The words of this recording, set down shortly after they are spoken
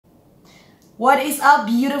What is up,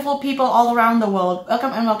 beautiful people all around the world?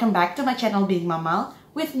 Welcome and welcome back to my channel Being Mama.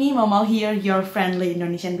 With me, Momo here, your friendly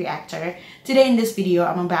Indonesian reactor. Today in this video,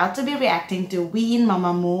 I'm about to be reacting to Whee in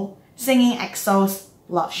MAMAMOO singing EXO's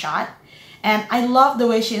Love Shot. And I love the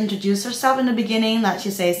way she introduced herself in the beginning, that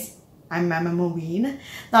she says, I'm MAMAMOO WHEE IN.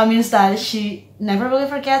 That means that she never really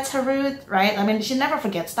forgets her root, right? I mean, she never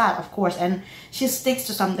forgets that, of course, and she sticks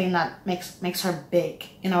to something that makes her big.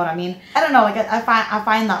 You know what I mean? I don't know, like I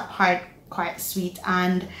find that part quite sweet.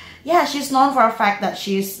 And yeah, she's known for a fact that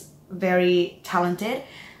she's very talented,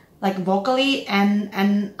 like vocally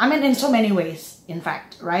and I mean in so many ways, in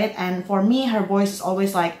fact, right? And for me, her voice is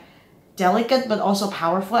always like delicate but also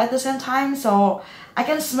powerful at the same time. So I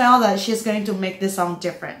can smell that she's going to make this song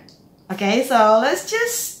different. Okay, so let's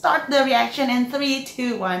just start the reaction in 3,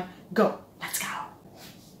 2, 1, go. Let's go.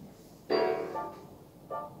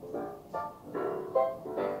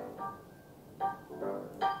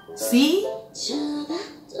 See?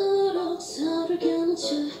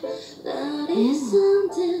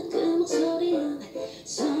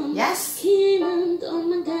 Yes.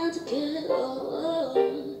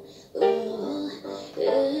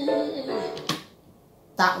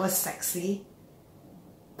 That was sexy.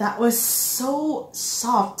 That was so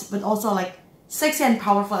soft, but also like sexy and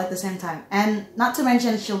powerful at the same time. And not to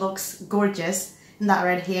mention, she looks gorgeous in that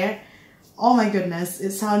red hair. Oh my goodness,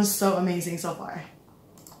 it sounds so amazing so far.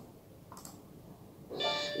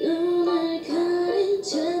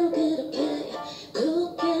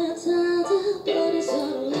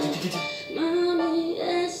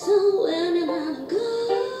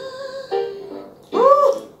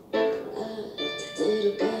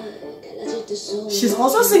 She's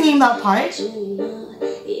also singing that part.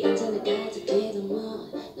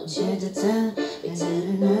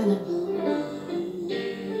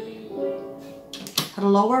 Her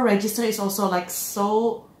lower register is also like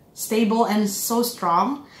so stable and so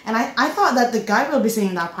strong. And I thought that the guy will be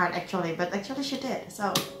singing that part actually, but actually she did.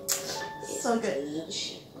 So good.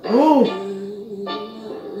 Ooh.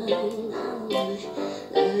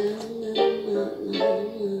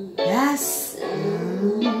 Yes.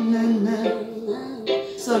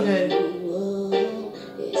 So good.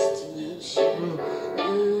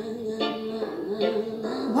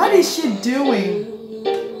 What is she doing?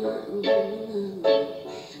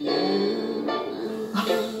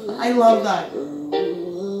 I love that.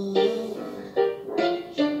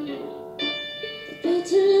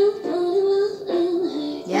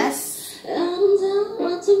 Yes.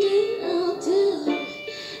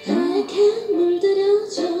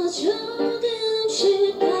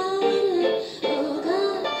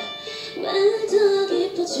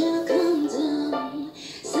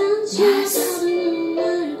 Yes.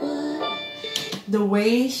 The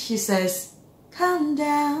way she says, calm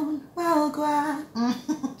down, I'll go out.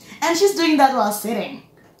 And she's doing that while sitting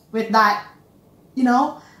with that, you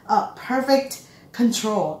know, perfect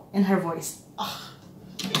control in her voice. Oh.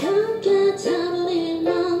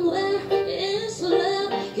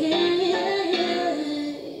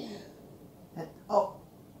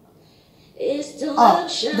 Oh,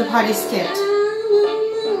 the party skipped.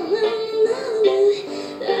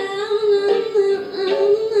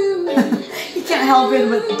 You can't help it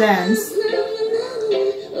but dance.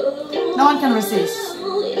 No one can resist.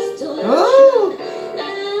 Ooh.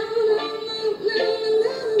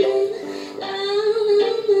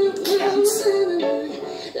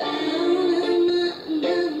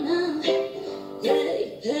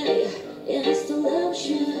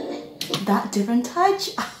 That different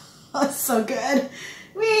touch. Oh, so good.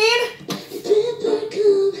 Whee!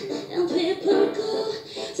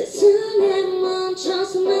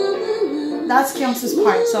 That's Kyungsu's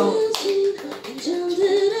part, so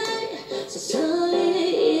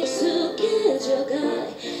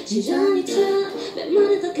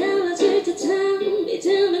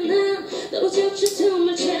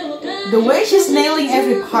the way she's nailing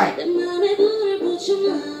every part.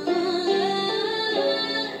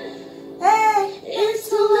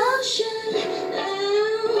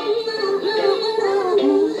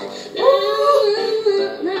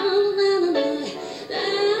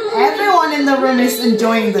 Everyone in the room is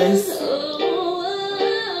enjoying this.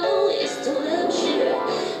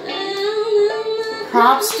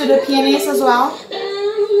 Props to the pianist as well.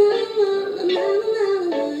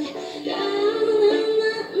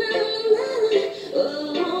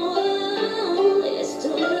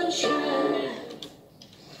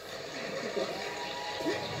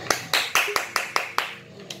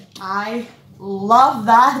 I love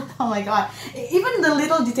that. Oh my god. Even the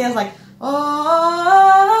little details like oh,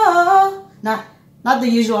 not the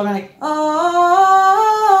usual like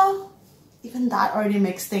oh. even that already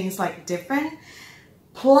makes things like different.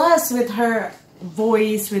 Plus with her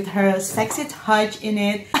voice, with her sexy touch in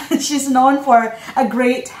it, she's known for a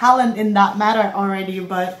great talent in that matter already.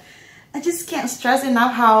 But I just can't stress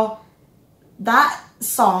enough how that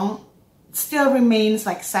song still remains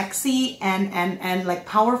like sexy and like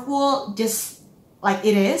powerful, just like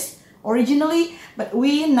it is originally, but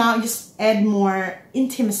we now just add more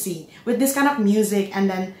intimacy with this kind of music. And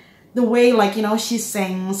then the way, like, you know, she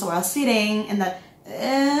sings while sitting, and that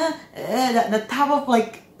the type of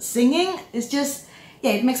like singing is just,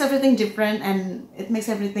 yeah, it makes everything different, and it makes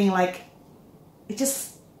everything like, it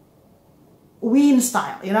just Whee In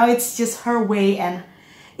style, you know. It's just her way, and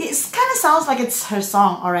it kind of sounds like it's her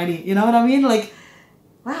song already, you know what I mean? Like,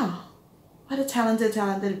 wow, what a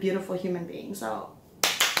talented, beautiful human being. So,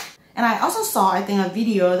 and I also saw, I think, a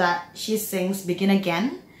video that she sings Begin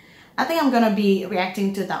Again. I think I'm gonna be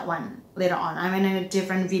reacting to that one later on. I'm in a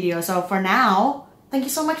different video. So for now, thank you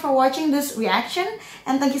so much for watching this reaction,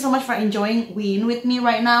 and thank you so much for enjoying Whee In with me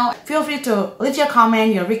right now. Feel free to leave your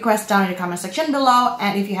comment, your request down in the comment section below.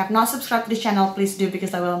 And if you have not subscribed to the channel, please do,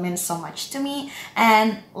 because that will mean so much to me.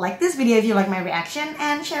 And like this video if you like my reaction,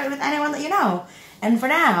 and share it with anyone that you know. And for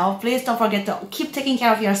now, please don't forget to keep taking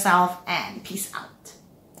care of yourself, and peace out.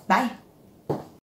 Bye.